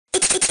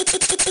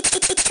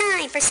It's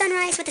time for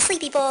Sunrise with the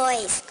Sleepy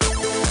Boys.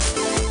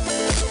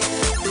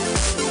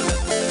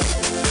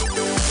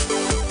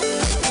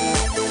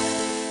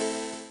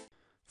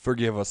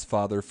 Forgive us,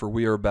 Father, for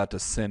we are about to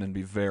sin and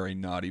be very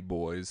naughty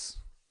boys.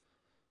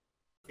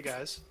 Hey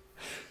guys,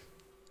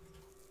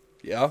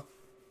 Yeah?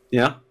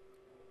 Yeah,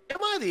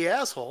 am I the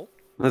asshole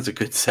that's a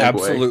good segue.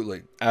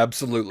 Absolutely.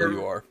 Absolutely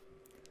you are.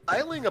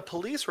 filing a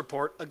police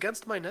report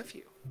against my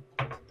nephew?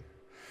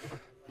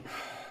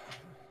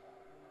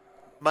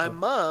 My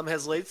mom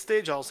has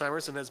late-stage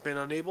Alzheimer's and has been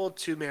unable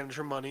to manage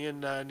her money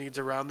and needs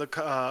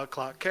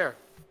around-the-clock care.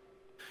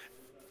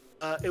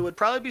 It would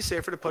probably be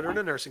safer to put her in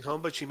a nursing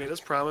home, but she made us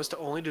promise to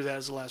only do that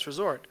as a last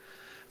resort.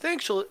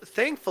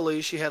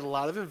 Thankfully, she had a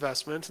lot of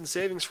investments and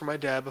savings for my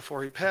dad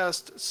before he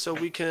passed, so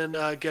we can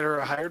get her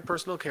a hired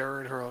personal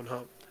carer in her own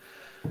home.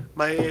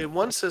 My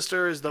one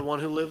sister is the one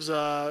who lives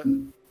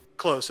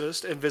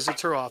closest and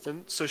visits her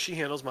often, so she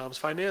handles mom's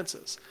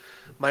finances.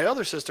 My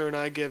other sister and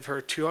I give her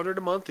 $200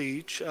 a month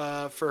each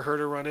for her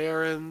to run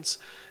errands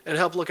and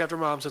help look after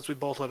mom since we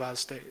both live out of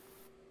state.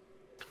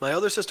 My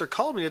other sister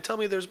called me to tell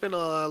me there's been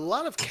a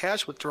lot of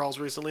cash withdrawals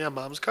recently on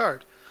mom's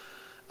card.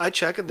 I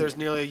check and there's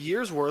nearly a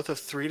year's worth of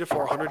 $300 to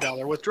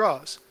 $400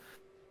 withdrawals.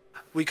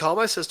 We call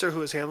my sister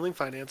who is handling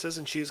finances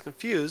and she is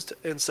confused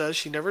and says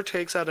she never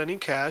takes out any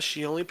cash,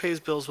 she only pays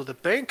bills with a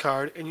bank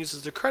card and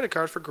uses the credit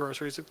card for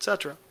groceries,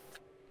 etc.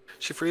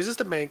 She freezes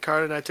the bank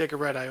card and I take a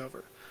red eye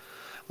over.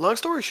 Long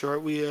story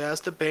short, we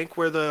asked the bank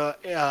where the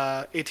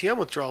ATM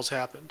withdrawals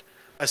happened.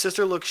 My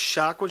sister looks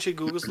shocked when she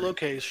Googles the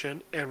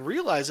location and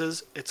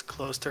realizes it's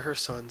close to her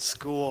son's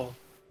school.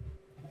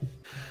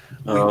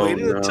 We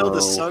waited until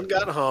the son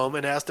got home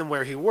and asked him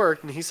where he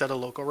worked, and he said a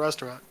local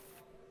restaurant.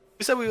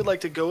 We said we would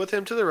like to go with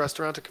him to the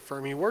restaurant to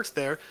confirm he works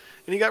there,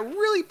 and he got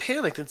really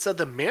panicked and said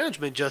the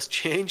management just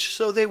changed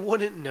so they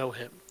wouldn't know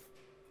him.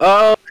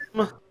 Um,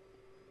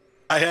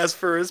 I asked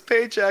for his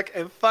paycheck,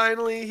 and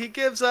finally he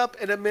gives up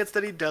and admits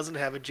that he doesn't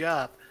have a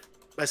job.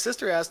 My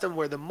sister asked him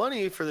where the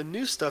money for the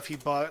new stuff he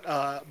brought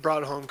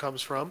home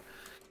comes from,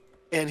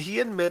 and he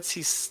admits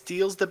he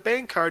steals the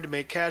bank card to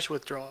make cash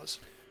withdrawals.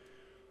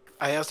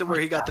 I asked him where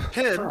he got the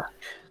pin,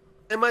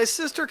 and my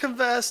sister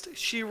confessed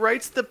she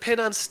writes the pin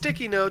on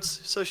sticky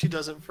notes so she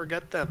doesn't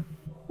forget them.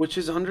 which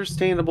is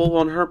understandable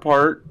on her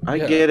part. I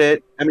Yeah. get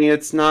it. I mean,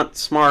 it's not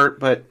smart,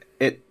 but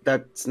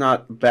that's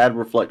not bad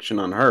reflection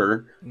on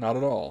her. Not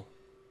at all.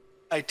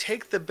 I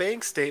take the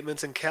bank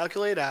statements and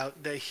calculate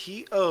out that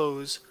he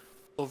owes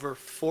over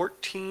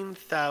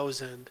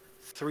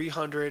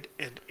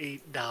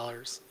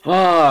 $14,308.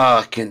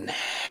 Fucking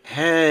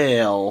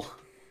hell.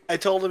 I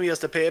told him he has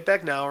to pay it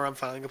back now or I'm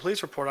filing a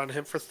police report on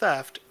him for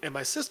theft, and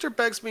my sister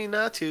begs me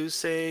not to,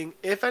 saying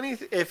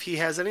if he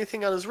has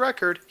anything on his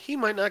record, he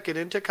might not get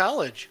into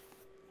college.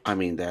 I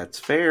mean, that's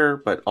fair,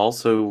 but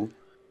also,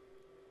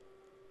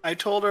 I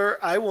told her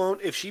I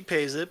won't if she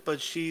pays it,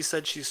 but she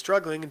said she's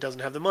struggling and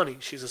doesn't have the money.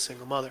 She's a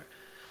single mother.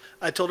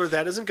 I told her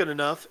that isn't good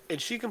enough, and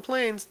she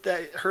complains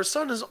that her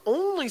son is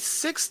only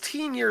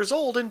 16 years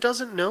old and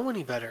doesn't know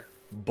any better.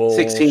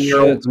 Bullshit.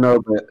 16-year-olds know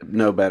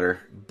better.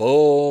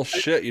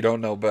 Bullshit. You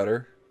don't know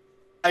better.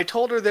 I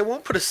told her they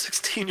won't put a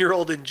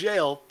 16-year-old in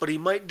jail, but he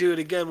might do it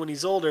again when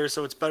he's older,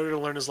 so it's better to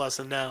learn his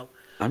lesson now.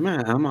 I'm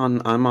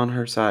on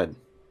her side.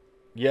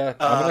 Yeah,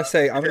 I'm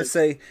gonna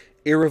say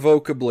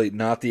irrevocably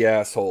not the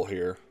asshole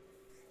here.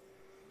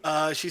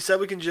 She said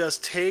we can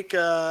just take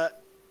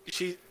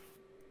she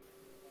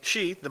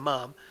the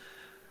mom,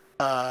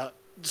 the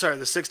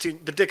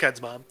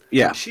dickhead's mom.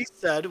 Yeah. She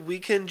said we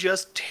can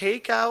just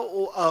take out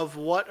of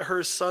what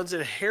her son's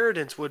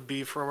inheritance would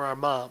be from our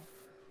mom.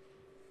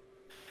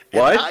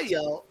 What?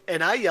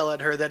 And I yell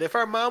at her that if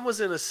our mom was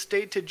in a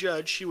state to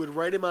judge, she would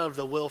write him out of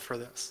the will for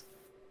this.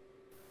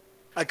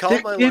 I called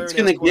That my lawyer. kid's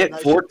gonna get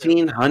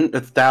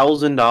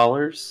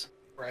 $1,400.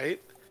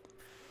 Right?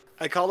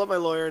 I called up my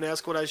lawyer and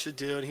asked what I should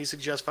do, and he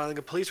suggests filing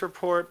a police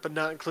report, but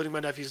not including my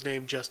nephew's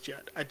name just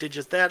yet. I did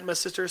just that, and my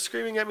sister is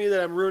screaming at me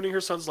that I'm ruining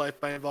her son's life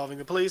by involving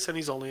the police, and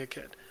he's only a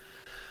kid.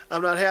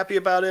 I'm not happy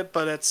about it,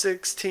 but at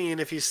 16,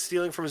 if he's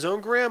stealing from his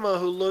own grandma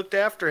who looked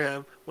after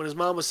him when his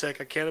mom was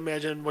sick, I can't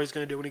imagine what he's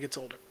going to do when he gets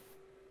older.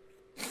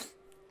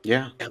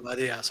 Yeah. Am I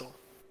the asshole?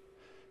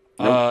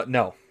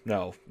 No,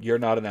 you're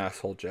not an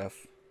asshole,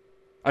 Jeff.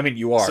 I mean,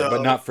 you are,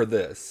 but not for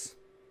this.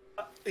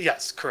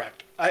 Yes,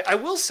 correct. I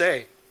will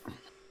say,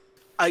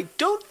 I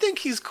don't think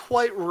he's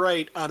quite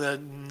right on a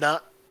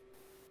not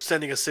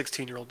sending a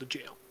 16-year-old to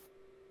jail.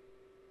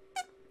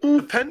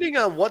 Depending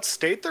on what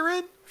state they're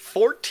in,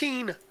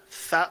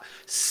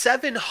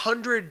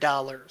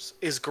 $700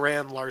 is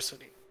grand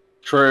larceny.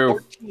 True.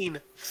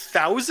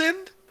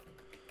 14,000?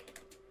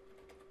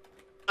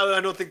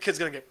 I don't think the kid's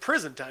gonna get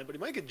prison time, but he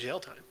might get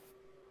jail time.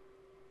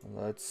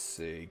 Let's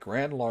see.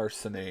 Grand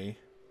larceny.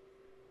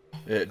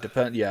 It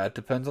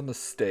depends on the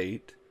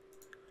state.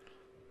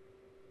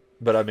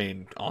 But I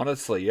mean,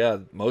 honestly, yeah,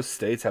 most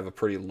states have a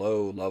pretty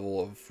low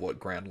level of what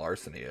grand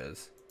larceny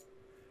is.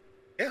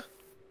 Yeah.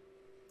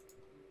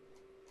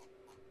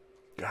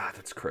 God,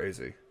 that's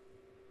crazy.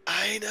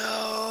 I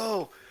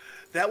know.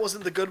 That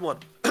wasn't the good one.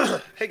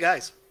 Hey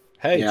guys.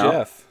 Hey, Yeah.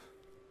 Jeff.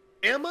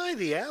 Am I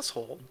the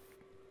asshole?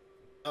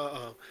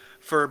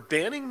 For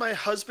banning my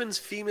husband's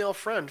female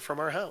friend from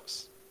our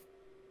house?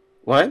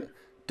 What?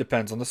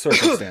 Depends on the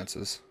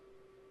circumstances.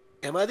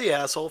 Am I the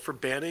asshole for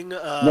banning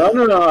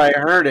No. I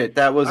heard it.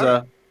 That was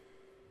Alright. a.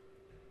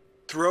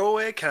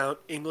 throwaway account?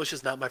 English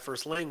is not my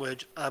first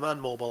language. I'm on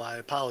mobile. I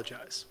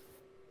apologize.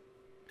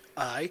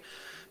 I,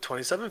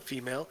 27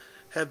 female,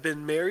 have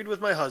been married with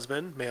my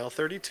husband, male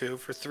 32,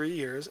 for 3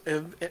 years,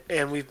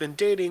 and we've been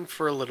dating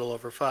for a little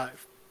over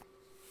 5.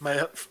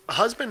 My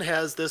husband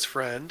has this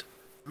friend,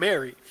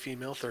 Mary,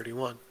 female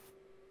 31.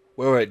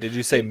 Wait. Did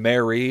you say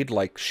married,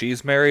 like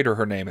she's married, or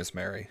her name is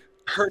Mary?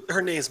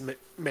 Her name's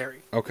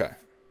Mary. Okay.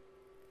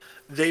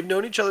 They've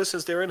known each other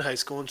since they were in high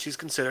school, and she's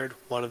considered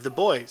one of the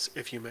boys,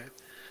 if you may.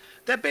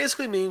 That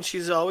basically means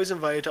she's always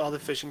invited to all the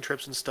fishing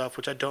trips and stuff,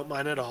 which I don't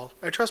mind at all.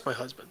 I trust my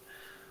husband.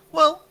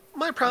 Well,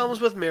 my problems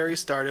with Mary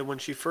started when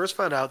she first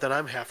found out that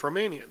I'm half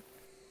Romanian.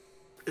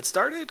 It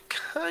started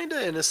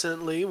kinda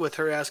innocently with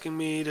her asking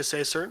me to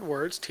say certain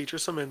words, teach her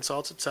some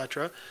insults,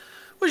 etc.,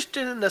 which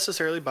didn't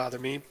necessarily bother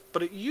me,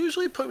 but it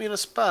usually put me in a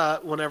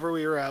spot whenever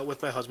we were out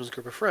with my husband's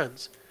group of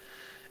friends.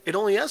 It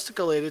only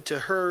escalated to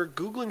her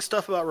Googling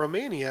stuff about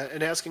Romania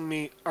and asking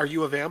me, "Are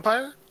you a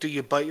vampire? Do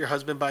you bite your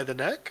husband by the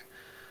neck?"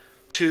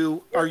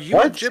 To, "Are you a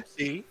What?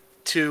 gypsy?"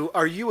 To,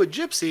 "Are you a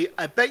gypsy?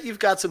 I bet you've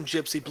got some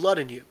gypsy blood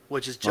in you,"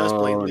 which is just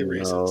blatantly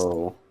racist.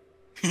 No.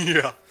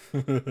 Yeah.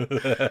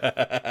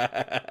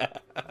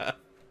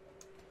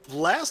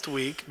 Last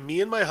week, me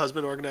and my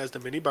husband organized a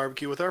mini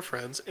barbecue with our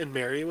friends, and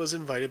Mary was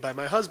invited by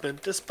my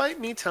husband, despite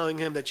me telling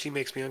him that she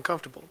makes me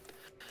uncomfortable.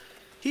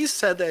 He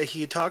said that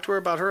he talked to her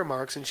about her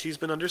remarks, and she's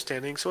been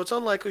understanding, so it's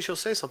unlikely she'll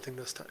say something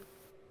this time.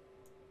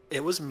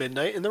 It was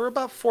midnight, and there were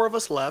about 4 of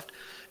us left,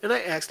 and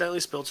I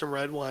accidentally spilled some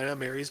red wine on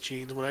Mary's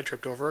jeans when I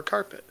tripped over a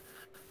carpet.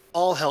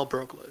 All hell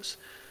broke loose.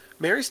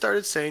 Mary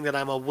started saying that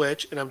I'm a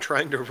witch and I'm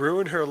trying to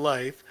ruin her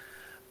life,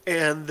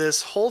 and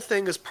this whole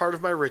thing is part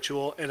of my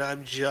ritual, and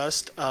I'm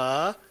just,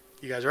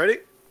 you guys ready?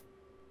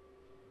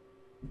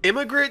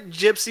 Immigrant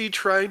gypsy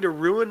trying to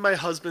ruin my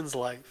husband's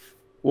life.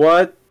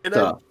 What And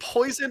the I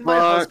poisoned my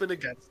fuck? husband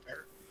against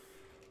her.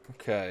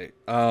 Okay.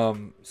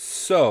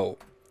 So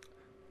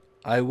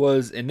I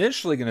was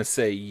initially gonna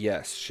say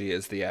yes, she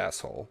is the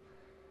asshole.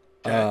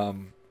 Okay.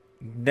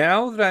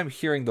 Now that I'm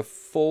hearing the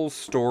full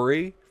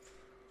story,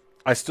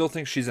 I still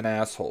think she's an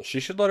asshole. She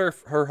should let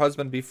her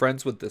husband be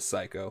friends with this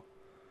psycho.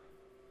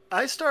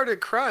 I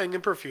started crying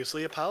and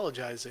profusely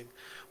apologizing.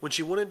 When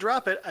she wouldn't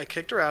drop it, I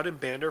kicked her out and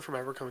banned her from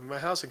ever coming to my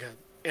house again.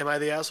 Am I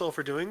the asshole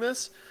for doing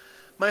this?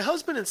 My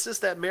husband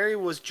insists that Mary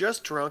was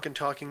just drunk and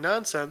talking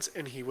nonsense,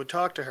 and he would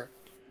talk to her.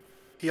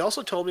 He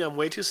also told me I'm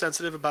way too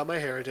sensitive about my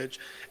heritage,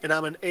 and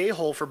I'm an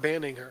a-hole for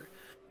banning her.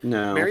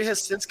 No. Mary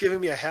has since given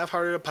me a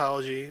half-hearted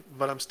apology,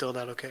 but I'm still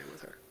not okay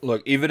with her.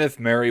 Look, even if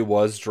Mary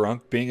was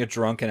drunk, being a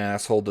drunken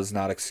asshole does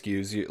not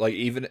excuse you. Like,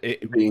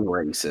 Being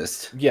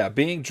racist. yeah,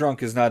 being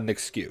drunk is not an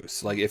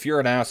excuse. Like, if you're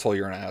an asshole,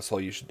 you're an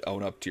asshole. You should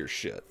own up to your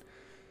shit.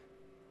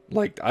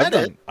 Like,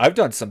 I've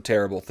done some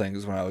terrible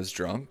things when I was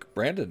drunk.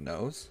 Brandon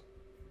knows.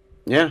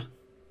 Yeah.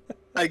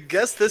 I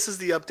guess this is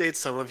the update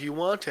some of you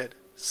wanted.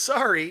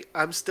 Sorry,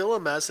 I'm still a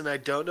mess and I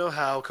don't know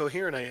how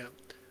coherent I am.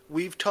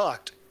 We've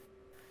talked.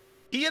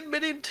 He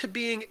admitted to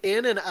being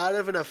in and out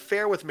of an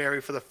affair with Mary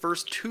for the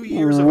first 2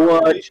 years of our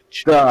What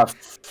relationship. the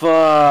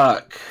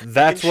fuck?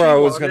 That's And where she I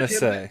was wanted gonna him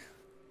say.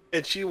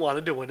 And she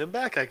wanted to win him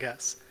back, I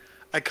guess.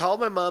 I called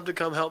my mom to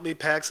come help me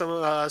pack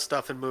some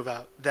stuff and move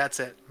out. That's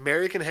it.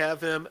 Mary can have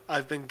him.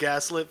 I've been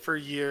gaslit for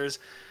years,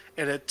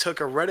 and it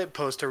took a Reddit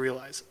post to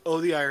realize.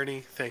 Oh, the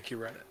irony. Thank you,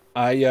 Reddit.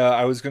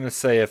 I was gonna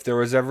say if there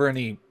was ever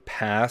any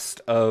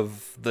past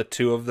of the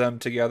two of them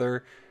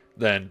together,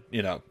 then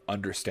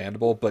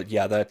understandable. But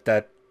yeah,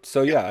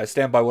 so yeah, I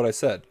stand by what I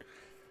said.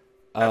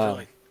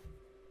 Definitely.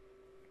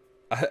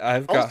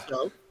 I've got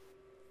Also,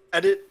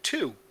 edit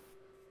 2.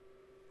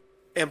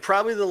 And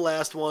probably the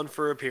last one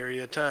for a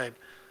period of time.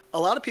 A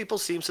lot of people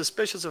seem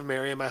suspicious of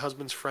Mary and my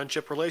husband's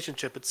friendship,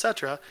 relationship,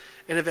 etc.,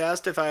 and have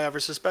asked if I ever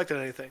suspected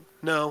anything.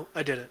 No,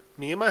 I didn't.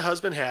 Me and my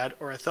husband had,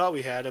 or I thought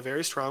we had, a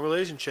very strong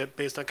relationship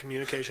based on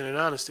communication and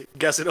honesty.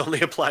 Guess it only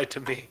applied to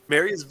me.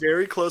 Mary is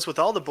very close with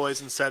all the boys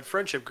in said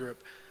friendship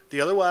group. The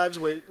other wives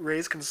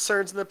raised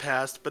concerns in the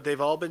past, but they've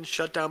all been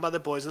shut down by the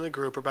boys in the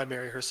group or by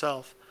Mary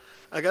herself.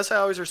 I guess I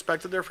always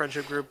respected their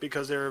friendship group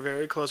because they were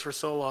very close for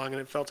so long,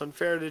 and it felt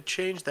unfair to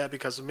change that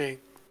because of me.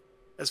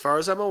 As far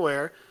as I'm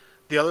aware,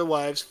 the other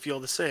wives feel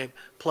the same.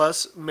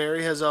 Plus,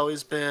 Mary has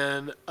always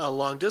been a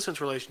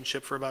long-distance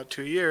relationship for about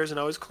 2 years and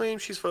always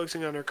claims she's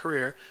focusing on her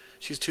career.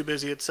 She's too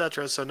busy,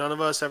 etc., so none of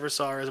us ever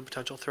saw her as a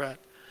potential threat.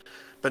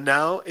 But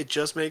now, it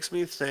just makes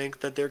me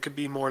think that there could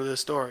be more to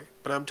this story.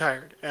 But I'm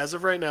tired. As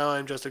of right now,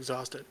 I'm just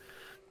exhausted.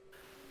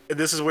 And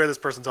this is where this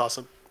person's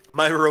awesome.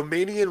 My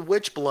Romanian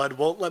witch blood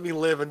won't let me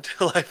live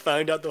until I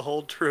find out the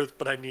whole truth,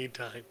 but I need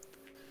time.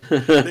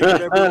 Thank you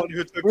to everyone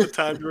who took the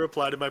time to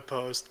reply to my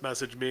post,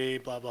 message me,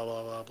 blah, blah,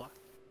 blah, blah, blah.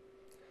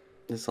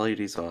 This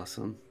lady's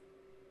awesome.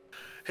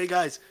 Hey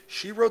guys,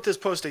 she wrote this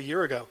post a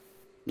year ago.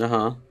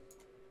 Uh-huh.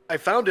 I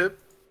found it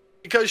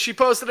Because she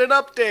posted an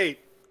update.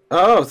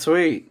 Oh,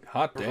 sweet.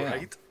 Hot damn.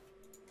 Right?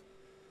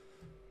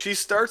 She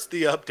starts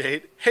the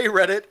update. Hey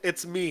Reddit,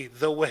 it's me,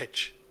 the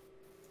witch.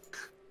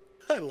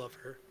 I love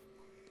her.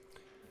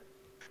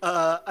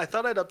 I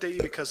thought I'd update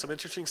you because some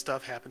interesting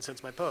stuff happened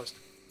since my post.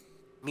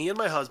 Me and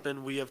my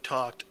husband, we have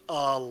talked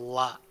a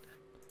lot.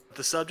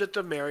 The subject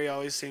of Mary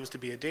always seems to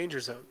be a danger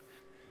zone.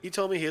 He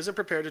told me he isn't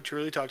prepared to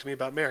truly talk to me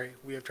about Mary.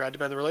 We have tried to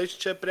mend the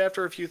relationship, but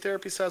after a few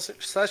therapy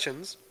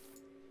sessions,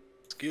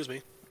 excuse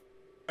me,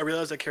 I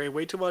realized I carry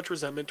way too much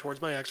resentment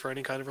towards my ex for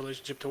any kind of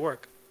relationship to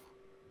work.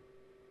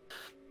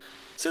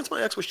 Since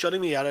my ex was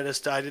shutting me out, I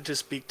decided to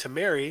speak to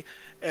Mary,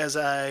 as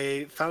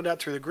I found out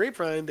through the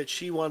grapevine that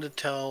she wanted to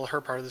tell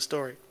her part of the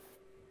story.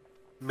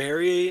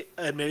 Mary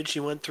admitted she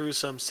went through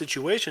some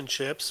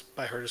situationships,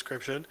 by her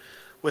description,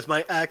 with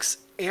my ex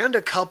and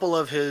a couple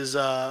of his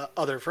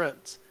other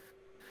friends.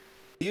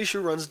 The issue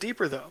runs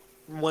deeper, though.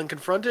 When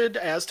confronted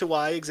as to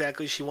why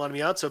exactly she wanted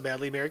me out so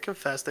badly, Mary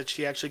confessed that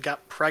she actually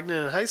got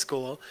pregnant in high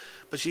school,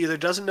 but she either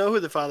doesn't know who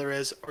the father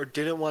is or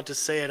didn't want to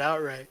say it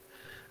outright.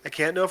 I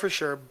can't know for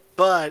sure,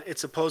 but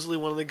it's supposedly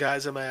one of the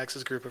guys in my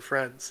ex's group of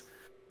friends.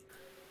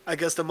 I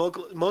guess the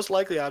most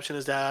likely option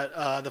is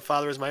that the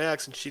father is my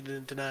ex and she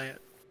didn't deny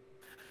it.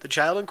 The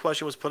child in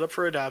question was put up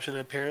for adoption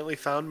and apparently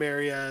found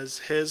Mary as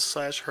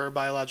his/her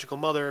biological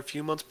mother a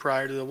few months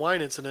prior to the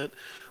wine incident,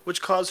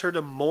 which caused her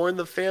to mourn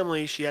the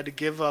family she had to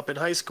give up in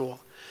high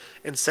school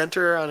and sent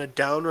her on a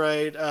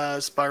downright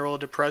spiral of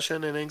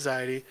depression and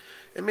anxiety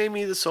and made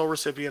me the sole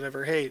recipient of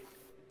her hate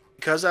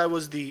because I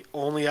was the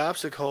only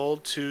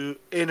obstacle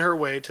in her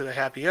way to the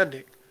happy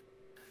ending.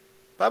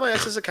 By my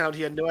ex's account,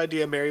 he had no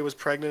idea Mary was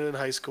pregnant in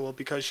high school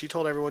because she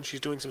told everyone she's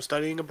doing some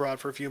studying abroad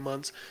for a few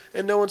months,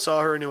 and no one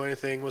saw her or knew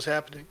anything was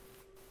happening.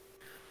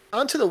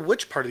 On to the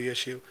witch part of the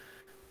issue.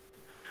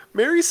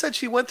 Mary said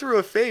she went through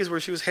a phase where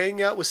she was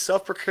hanging out with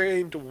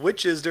self-proclaimed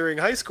witches during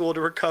high school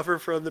to recover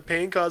from the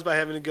pain caused by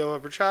having to go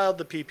up her child,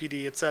 the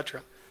PPD,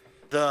 etc.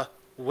 The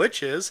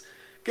witches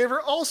gave her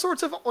all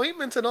sorts of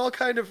ointments and all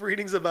kind of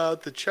readings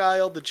about the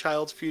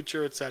child's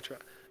future, etc.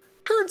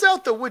 Turns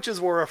out the witches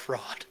were a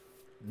fraud.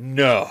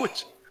 No.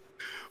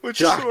 Which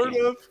Shocking. sort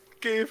of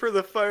gave her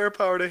the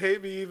firepower to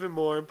hate me even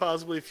more and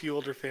possibly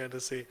fueled her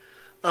fantasy.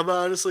 I'm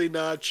honestly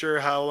not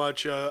sure how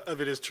much of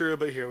it is true,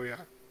 but here we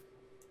are.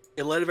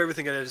 In light of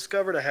everything I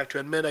discovered, I have to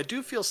admit I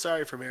do feel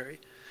sorry for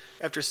Mary.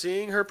 After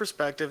seeing her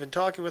perspective and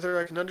talking with her,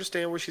 I can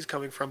understand where she's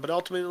coming from, but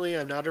ultimately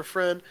I'm not her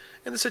friend,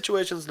 and the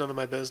situation's none of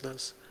my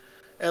business.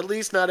 At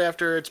least not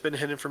after it's been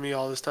hidden from me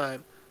all this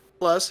time.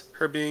 Plus,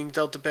 her being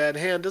dealt a bad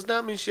hand does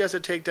not mean she has to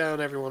take down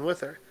everyone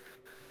with her.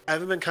 I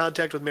haven't been in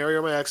contact with Mary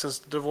or my ex since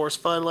the divorce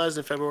finalized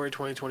in February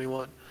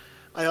 2021.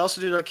 I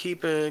also do not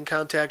keep in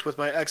contact with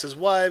my ex's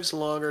wives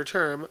longer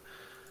term.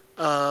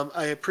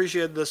 I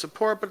appreciate the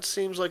support, but it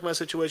seems like my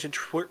situation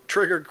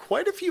triggered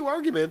quite a few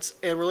arguments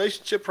and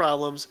relationship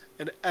problems,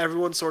 and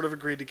everyone sort of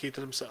agreed to keep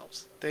to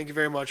themselves. Thank you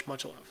very much.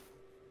 Much love.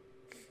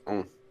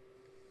 Oh.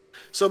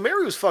 So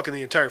Mary was fucking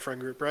the entire friend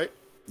group, right?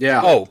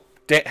 Yeah. Oh,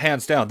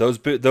 hands down.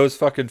 Those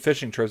fucking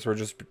fishing trips were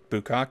just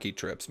bukkake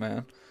trips,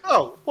 man.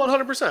 Oh,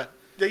 100%.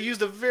 They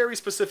used a very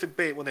specific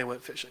bait when they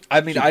went fishing.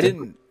 I mean, I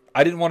didn't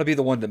want to be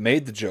the one that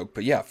made the joke,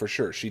 but yeah, for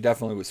sure, she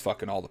definitely was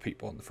fucking all the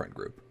people in the friend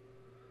group.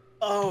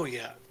 Oh,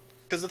 yeah.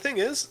 Because the thing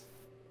is,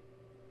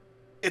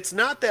 it's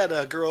not that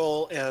a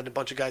girl and a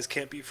bunch of guys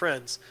can't be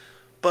friends,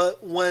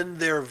 but when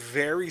they're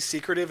very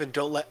secretive and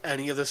don't let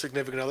any of the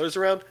significant others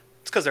around,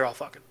 it's because they're all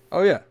fucking.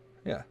 Oh yeah,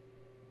 yeah.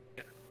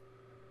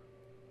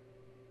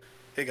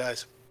 Hey,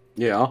 guys,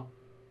 Yeah.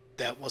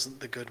 that wasn't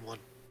the good one.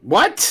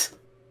 What?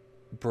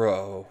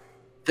 Bro,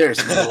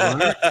 There's more.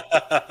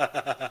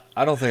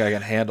 I don't think I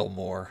can handle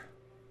more.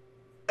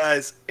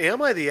 Guys,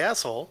 am I the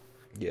asshole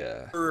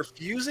Yeah. for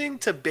refusing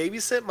to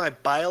babysit my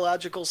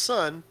biological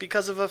son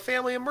because of a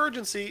family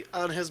emergency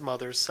on his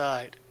mother's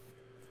side?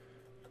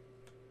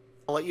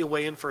 I'll let you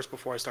weigh in first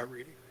before I start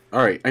reading.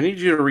 All right, I need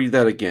you to read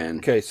that again.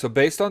 Okay, so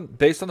based on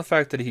the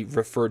fact that he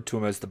referred to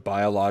him as the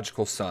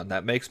biological son,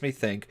 that makes me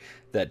think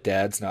that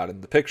Dad's not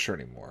in the picture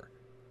anymore.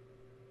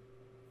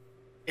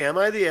 Am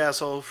I the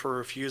asshole for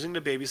refusing to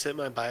babysit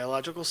my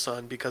biological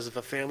son because of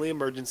a family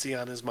emergency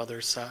on his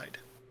mother's side?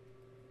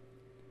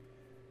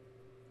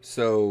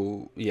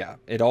 So yeah,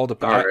 it all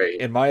depends. All right.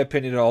 In my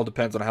opinion, it all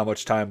depends on how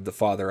much time the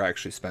father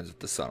actually spends with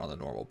the son on a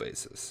normal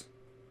basis.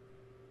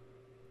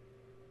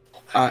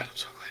 Oh my God, I'm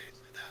so glad you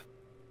said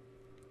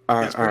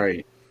that. Yes, All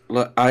right.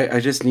 Look, I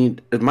just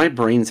need. My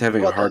brain's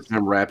having a Well, hard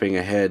time wrapping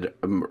a head.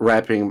 I'm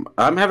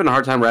having a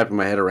hard time wrapping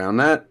my head around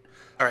that.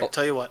 All right,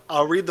 tell you what.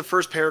 I'll read the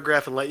first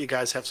paragraph and let you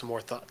guys have some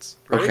more thoughts.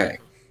 Ready? Okay.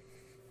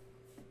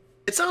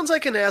 It sounds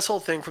like an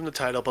asshole thing from the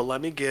title, but let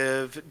me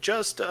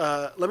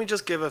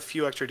just give a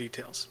few extra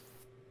details.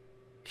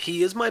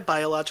 He is my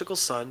biological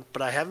son,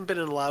 but I haven't been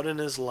allowed in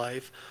his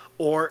life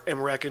or am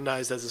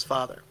recognized as his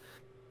father.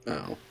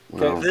 Oh.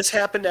 Well. This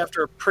happened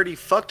after a pretty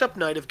fucked up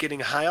night of getting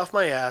high off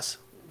my ass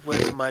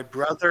with my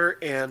brother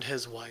and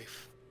his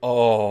wife.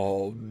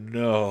 Oh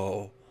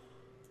no.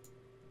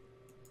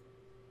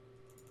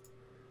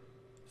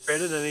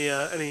 Brandon,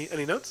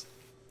 any notes?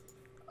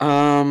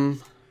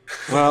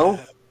 Well,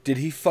 Did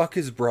he fuck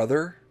his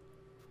brother?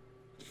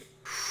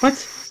 what?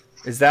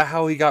 Is that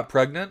how he got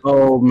pregnant?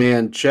 Oh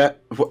man,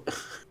 Chet.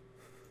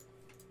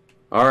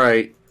 All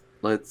right,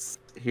 let's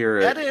hear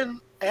Add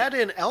it.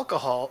 in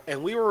alcohol,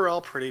 and we were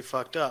all pretty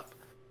fucked up.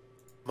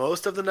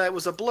 Most of the night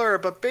was a blur,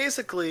 but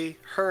basically,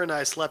 her and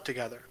I slept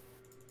together.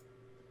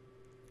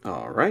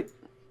 All right.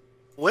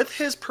 With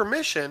his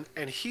permission,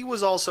 and he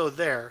was also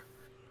there.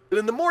 But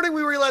in the morning,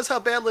 we realized how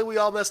badly we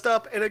all messed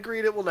up and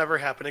agreed it will never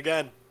happen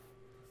again.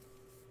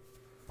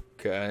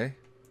 Okay.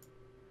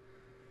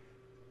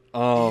 Do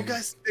you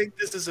guys think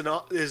this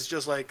is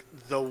just like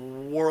the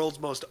world's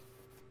most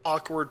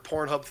awkward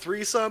Pornhub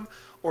threesome,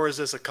 or is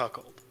this a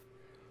cuckold?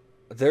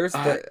 There's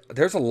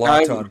a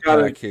lot to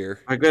unpack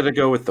here. I gotta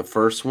go with the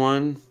first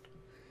one.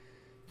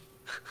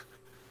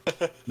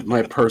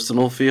 My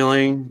personal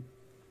feeling,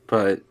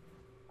 but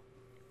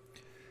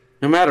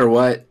no matter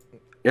what,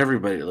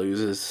 everybody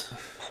loses.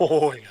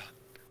 Oh yeah,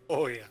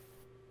 oh yeah.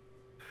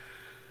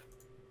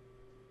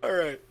 All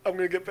right, I'm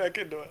gonna get back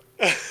into it.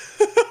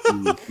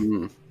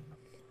 Mhm.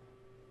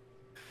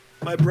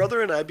 My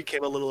brother and I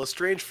became a little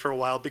estranged for a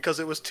while because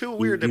it was too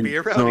weird to be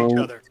You around each don't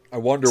other. I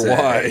wonder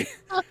Say.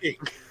 why.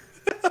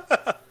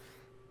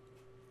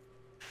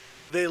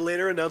 They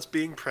later announced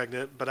being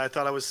pregnant, but I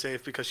thought I was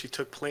safe because she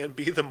took Plan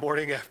B the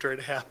morning after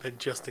it happened,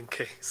 just in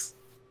case.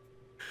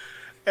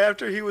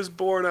 After he was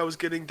born, I was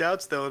getting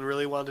doubts though, and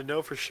really wanted to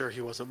know for sure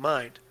he wasn't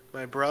mine.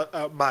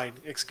 Mine,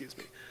 excuse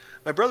me.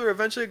 My brother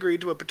eventually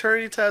agreed to a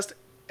paternity test,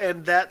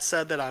 and that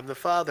said that I'm the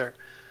father.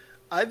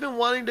 I've been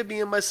wanting to be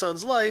in my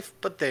son's life,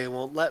 but they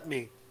won't let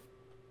me.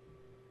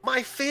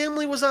 My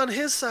family was on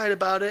his side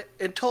about it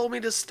and told me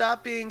to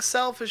stop being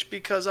selfish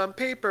because on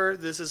paper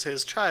this is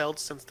his child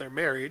since they're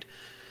married,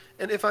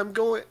 and if I'm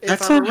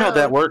That's not how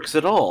that works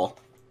at all.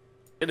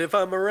 And if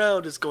I'm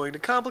around, it's going to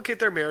complicate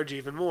their marriage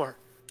even more.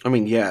 I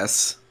mean,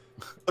 yes.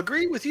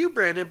 Agree with you,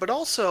 Brandon, but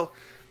also,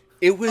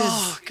 It was.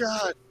 oh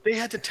god, they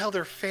had to tell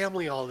their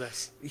family all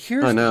this.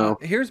 Here's I know.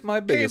 Here's my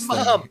Hey, biggest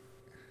Mom, thing.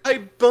 I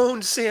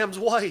boned Sam's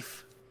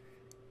wife.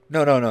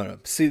 No.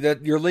 See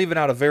that you're leaving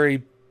out a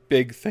very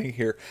big thing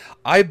here.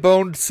 I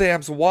boned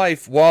Sam's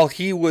wife while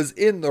he was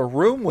in the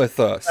room with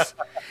us.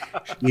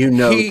 You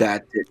know He-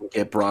 that didn't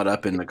get brought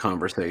up in the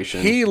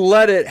conversation. He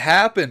let it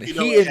happen. You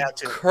know He it had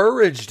to.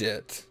 encouraged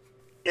it.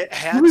 It He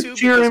had was to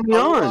cheering because me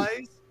on.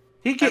 otherwise,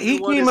 He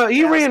everyone came is up.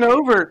 He ran asking-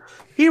 over.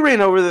 He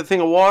ran over the thing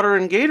of water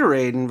and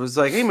Gatorade and was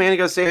like, "Hey man, you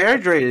gotta stay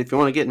hydrated if you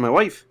want to get in my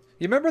wife."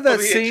 You remember that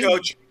 "Come here, scene?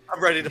 Coach.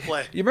 I'm ready to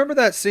play." You remember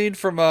that scene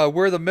from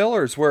We're the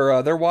Millers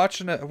where they're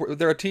watching it, where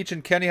they're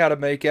teaching Kenny how to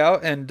make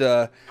out,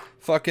 and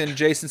fucking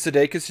Jason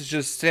Sudeikis is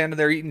just standing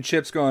there eating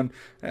chips, going,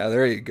 "Yeah,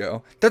 there you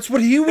go." That's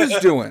what he was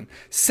doing.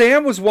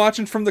 Sam was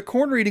watching from the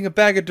corner, eating a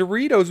bag of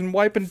Doritos and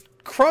wiping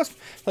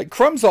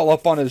crumbs all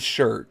up on his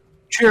shirt.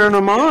 Cheering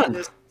him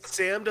on.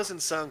 Sam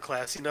doesn't sound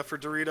classy enough for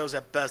Doritos.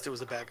 At best, it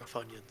was a bag of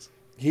Funyuns.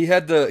 He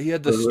had the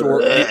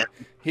store.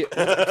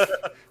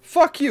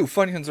 Fuck you,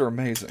 Funyuns are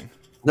amazing.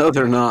 No,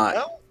 they're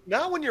not.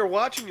 Now when you're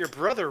watching your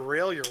brother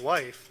rail your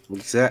wife,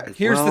 Exactly.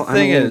 Here's the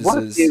thing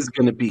what is- is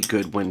going to be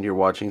good when you're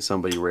watching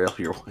somebody rail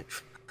your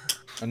wife?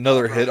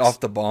 Another hit Gross. off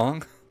the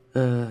bong.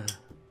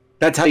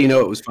 That's how you know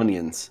it was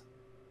Funyuns.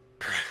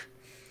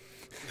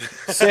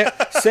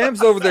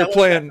 Sam's over there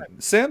playing.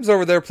 Sam's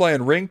over there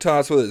playing ring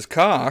toss with his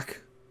cock.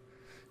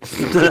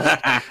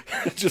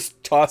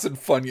 Just tossing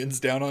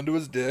Funyuns down onto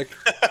his dick.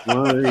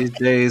 One of these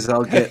days,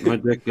 I'll get my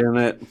dick in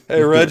it.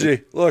 Hey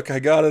Reggie, look, I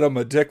got it on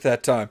my dick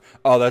that time.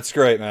 Oh, that's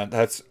great, man.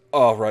 That's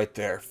right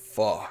there.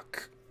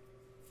 Fuck.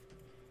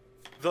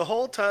 the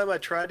whole time I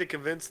tried to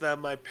convince them,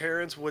 my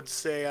parents would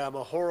say I'm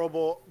a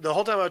horrible. The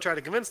whole time I tried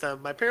to convince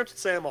them, my parents would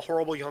say I'm a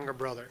horrible younger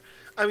brother.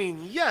 I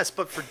mean, yes,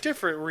 but for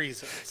different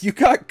reasons. You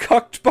got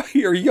cucked by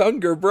your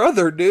younger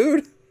brother,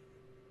 dude.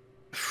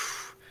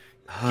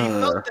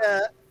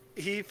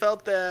 He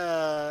felt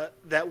that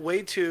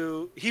way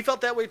too. He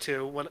felt that way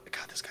too when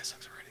God, this guy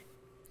sucks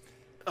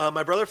already.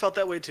 My brother felt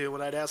that way too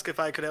when I'd ask if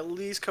I could at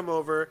least come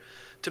over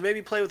to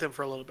maybe play with him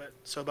for a little bit.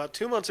 So about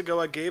 2 months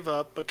ago, I gave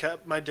up but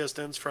kept my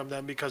distance from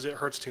them because it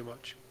hurts too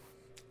much.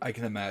 I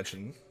can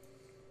imagine.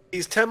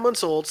 He's 10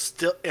 months old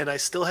still, and I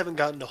still haven't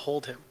gotten to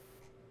hold him.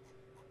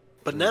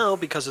 But now,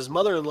 because his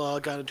mother-in-law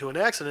got into an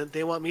accident,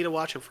 they want me to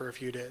watch him for a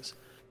few days.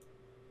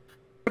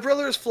 My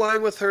brother is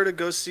flying with her to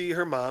go see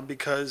her mom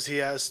because he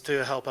has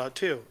to help out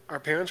too. Our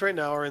parents right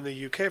now are in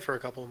the UK for a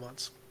couple of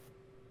months.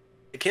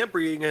 They can't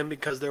bring him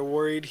because they're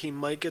worried he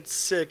might get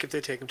sick if they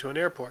take him to an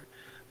airport.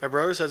 My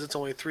brother says it's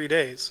only 3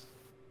 days.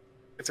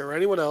 If there were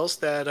anyone else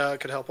that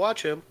could help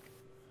watch him,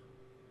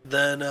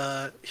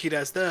 then he'd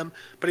ask them,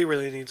 but he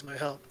really needs my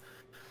help.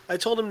 I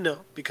told him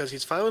no, because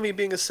he's fine with me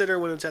being a sitter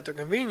when it's at their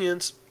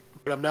convenience,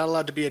 but I'm not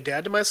allowed to be a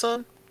dad to my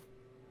son.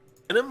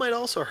 And it might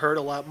also hurt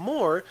a lot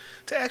more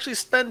to actually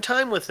spend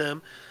time with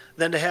him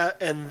than to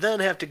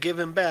have to give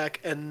him back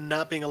and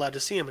not being allowed to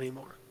see him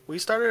anymore. We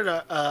started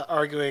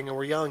arguing and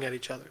we're yelling at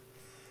each other.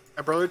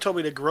 My brother told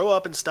me to grow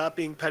up and stop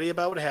being petty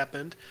about what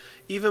happened,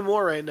 even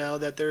more right now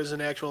that there's an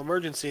actual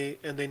emergency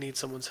and they need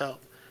someone's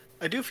help.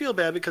 I do feel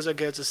bad because I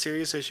get it's a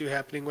serious issue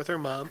happening with her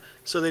mom,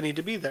 so they need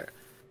to be there.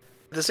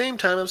 At the same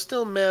time, I'm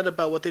still mad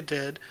about what they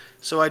did,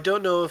 so I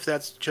don't know if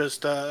that's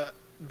just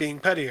being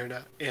petty or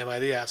not. Am I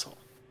the asshole?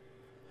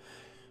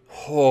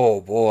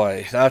 Oh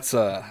boy, there's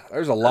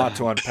a lot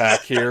to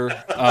unpack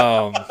here.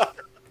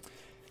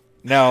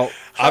 Now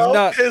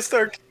How pissed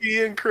are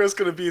Key and Chris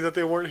going to be that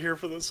they weren't here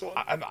for this one?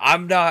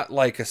 I'm not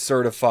like a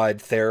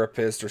certified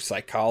therapist or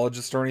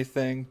psychologist or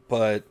anything,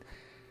 but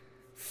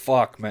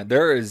fuck, man,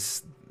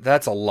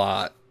 that's a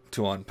lot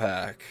to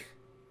unpack.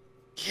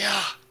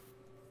 Yeah.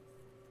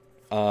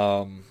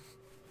 I'm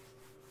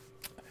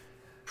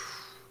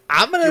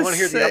gonna You want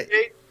to hear the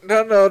update?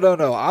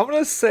 No. I'm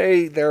gonna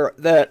say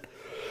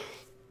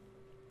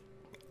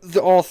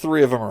all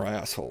three of them are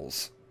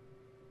assholes.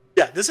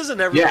 Yeah, this is an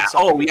everyone. Yeah.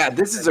 Oh, yeah.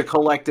 This is a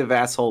collective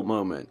asshole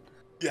moment.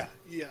 Yeah.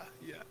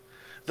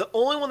 The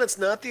only one that's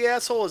not the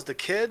asshole is the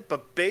kid,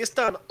 but based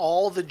on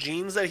all the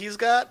genes that he's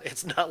got,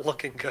 it's not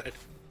looking good.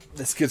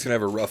 This kid's gonna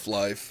have a rough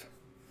life.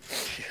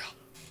 Yeah.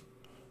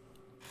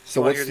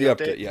 So what's the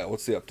update? Yeah,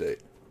 what's the update?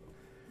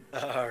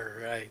 All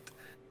right.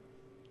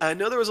 I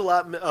know there was a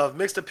lot of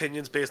mixed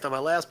opinions based on my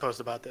last post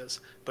about this,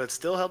 but it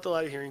still helped a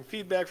lot hearing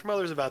feedback from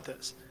others about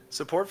this.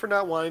 Support for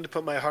not wanting to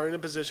put my heart in a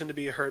position to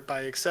be hurt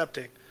by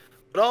accepting,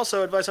 but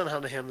also advice on how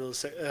to handle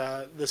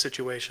the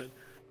situation.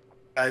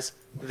 Guys,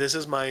 this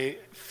is my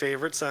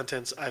favorite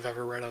sentence I've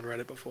ever read on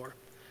Reddit before.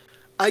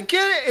 I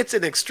get it, it's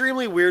an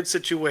extremely weird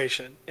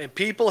situation, and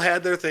people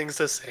had their things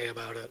to say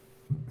about it.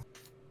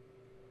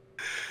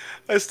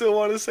 I still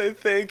want to say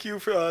thank you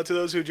to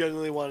those who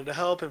genuinely wanted to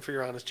help and for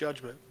your honest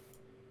judgment.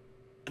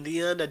 In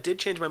the end, I did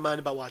change my mind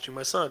about watching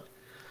my son.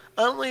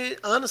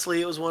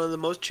 Honestly, it was one of the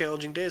most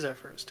challenging days at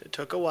first. It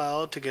took a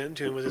while to get in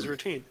tune with his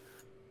routine.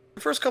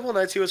 The first couple of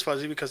nights he was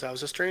fuzzy because I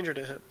was a stranger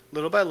to him.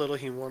 Little by little,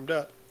 he warmed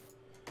up.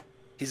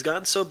 He's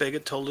gotten so big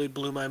it totally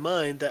blew my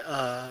mind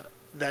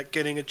that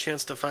getting a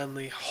chance to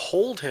finally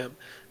hold him,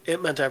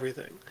 it meant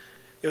everything.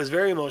 It was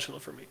very emotional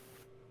for me.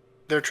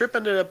 Their trip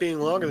ended up being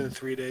longer than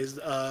 3 days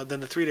than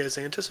the 3 days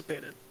they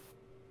anticipated.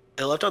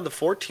 They left on the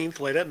 14th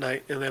late at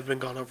night and have been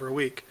gone over a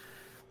week.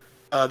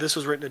 This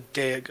was written a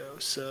day ago,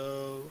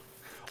 so.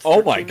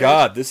 Oh my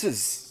god, this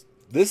is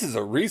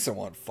a recent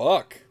one.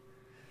 Fuck.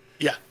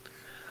 Yeah,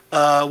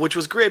 which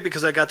was great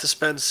because I got to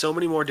spend so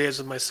many more days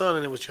with my son,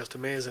 and it was just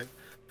amazing.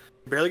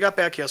 I barely got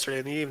back yesterday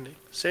in the evening.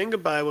 Saying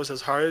goodbye was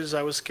as hard as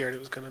I was scared it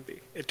was going to be.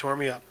 It tore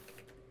me up.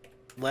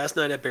 Last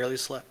night I barely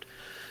slept.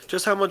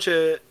 Just how much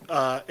it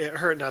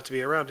hurt not to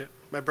be around him.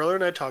 My brother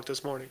and I talked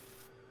this morning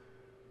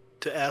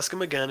to ask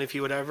him again if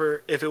it would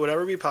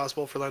ever be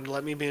possible for them to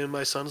let me be in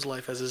my son's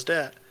life as his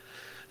dad.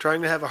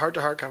 Trying to have a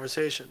heart-to-heart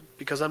conversation,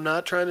 because I'm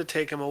not trying to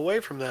take him away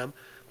from them,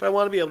 but I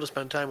want to be able to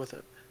spend time with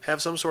him,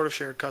 have some sort of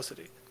shared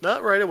custody.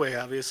 Not right away,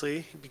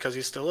 obviously, because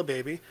he's still a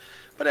baby,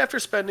 but after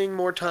spending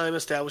more time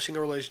establishing a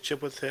relationship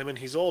with him and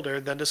he's older,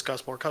 then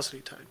discuss more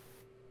custody time.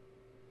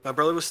 My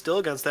brother was still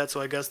against that,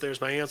 so I guess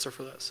there's my answer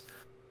for this.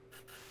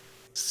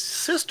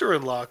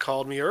 Sister-in-law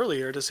called me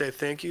earlier to say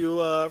thank you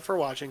for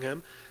watching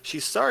him.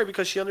 She's sorry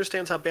because she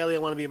understands how badly I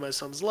want to be in my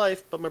son's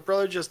life, but my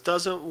brother just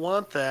doesn't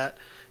want that,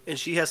 and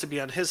she has to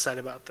be on his side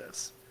about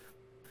this.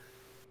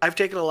 I've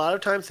taken a lot of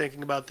time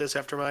thinking about this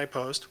after my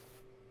post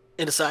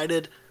and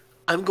decided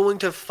I'm going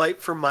to fight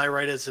for my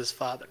right as his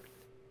father.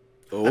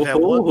 I've had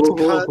one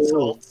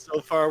consult so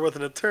far with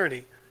an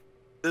attorney.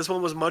 This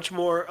one was much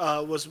more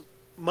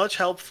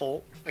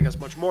helpful, I guess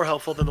much more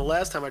helpful than the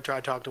last time I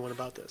tried talking to one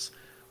about this.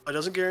 It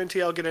doesn't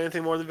guarantee I'll get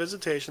anything more than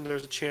visitation.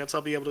 There's a chance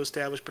I'll be able to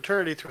establish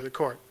paternity through the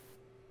court.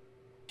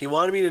 He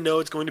wanted me to know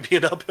it's going to be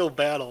an uphill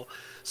battle,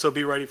 so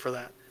be ready for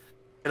that.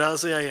 And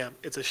honestly, I am.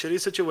 It's a shitty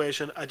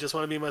situation. I just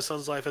want to be in my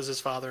son's life as his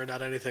father and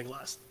not anything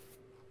less.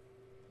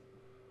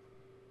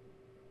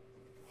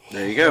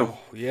 There you go.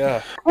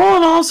 Yeah. Well,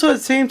 and also at the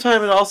same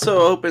time, it also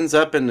opens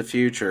up in the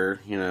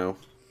future,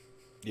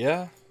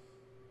 Yeah.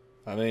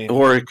 I mean,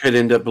 or it could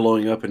end up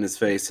blowing up in his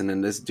face, and then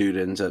this dude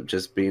ends up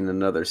just being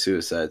another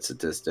suicide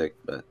statistic.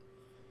 But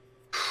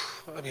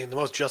I mean, the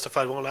most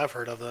justified one I've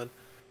heard of. Then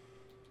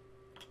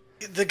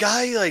the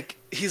guy,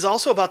 he's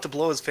also about to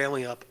blow his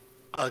family up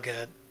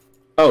again.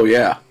 oh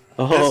yeah,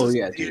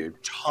 dude. The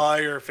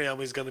entire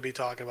family's going to be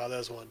talking about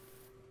this one.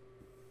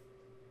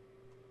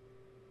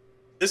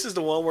 This is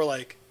the one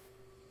where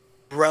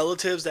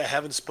relatives that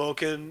haven't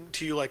spoken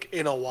to you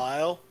in a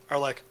while are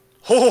like,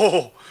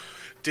 "Oh,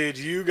 did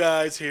you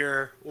guys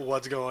hear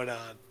what's going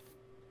on?"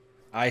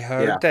 I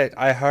heard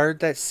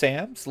that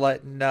Sam's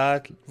letting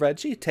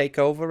Reggie take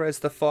over as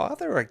the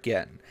father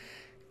again.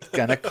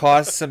 Gonna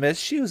cause some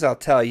issues, I'll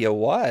tell you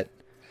what.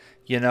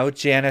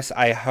 Janice,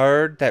 I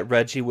heard that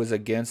Reggie was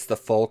against the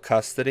full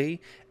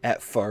custody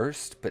at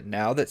first, but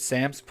now that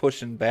Sam's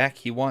pushing back,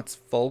 he wants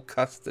full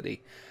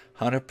custody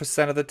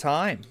 100% of the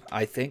time.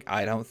 I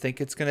don't think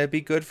it's gonna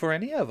be good for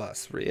any of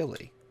us,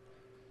 really.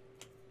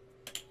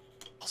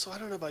 Also, I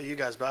don't know about you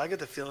guys, but I get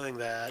the feeling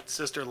that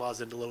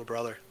sister-in-law's into little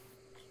brother.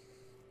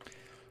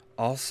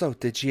 Also,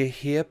 did you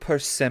hear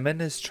Persimmon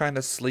is trying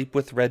to sleep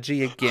with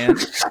Reggie again?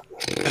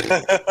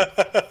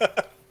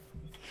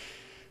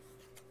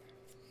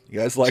 You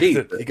guys like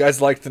Jesus. you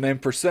guys like the name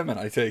Persimmon,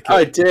 I take it.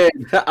 I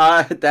did.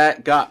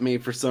 That got me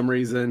for some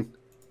reason.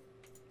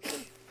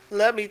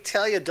 Let me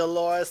tell you,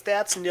 Dolores,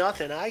 that's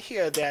nothing. I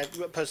hear that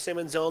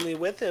Persimmon's only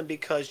with him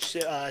because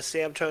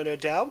Sam turned her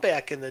down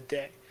back in the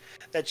day.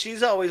 That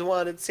she's always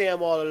wanted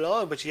Sam all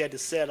along, but she had to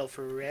settle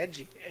for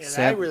Reggie. And I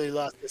Sam- really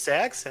lost this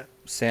accent.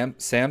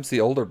 Sam's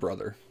the older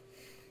brother.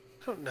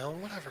 I don't know,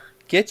 whatever.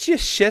 Get your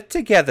shit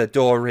together,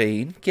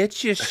 Doreen.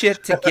 Get your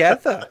shit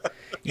together.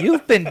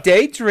 You've been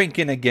day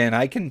drinking again,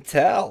 I can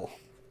tell.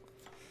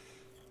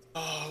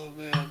 Oh,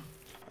 man.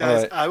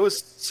 Guys, right. I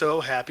was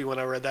so happy when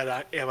I read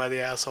that Am I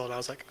the Asshole? And I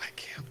was like, I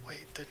can't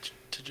wait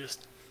to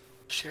just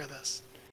share this.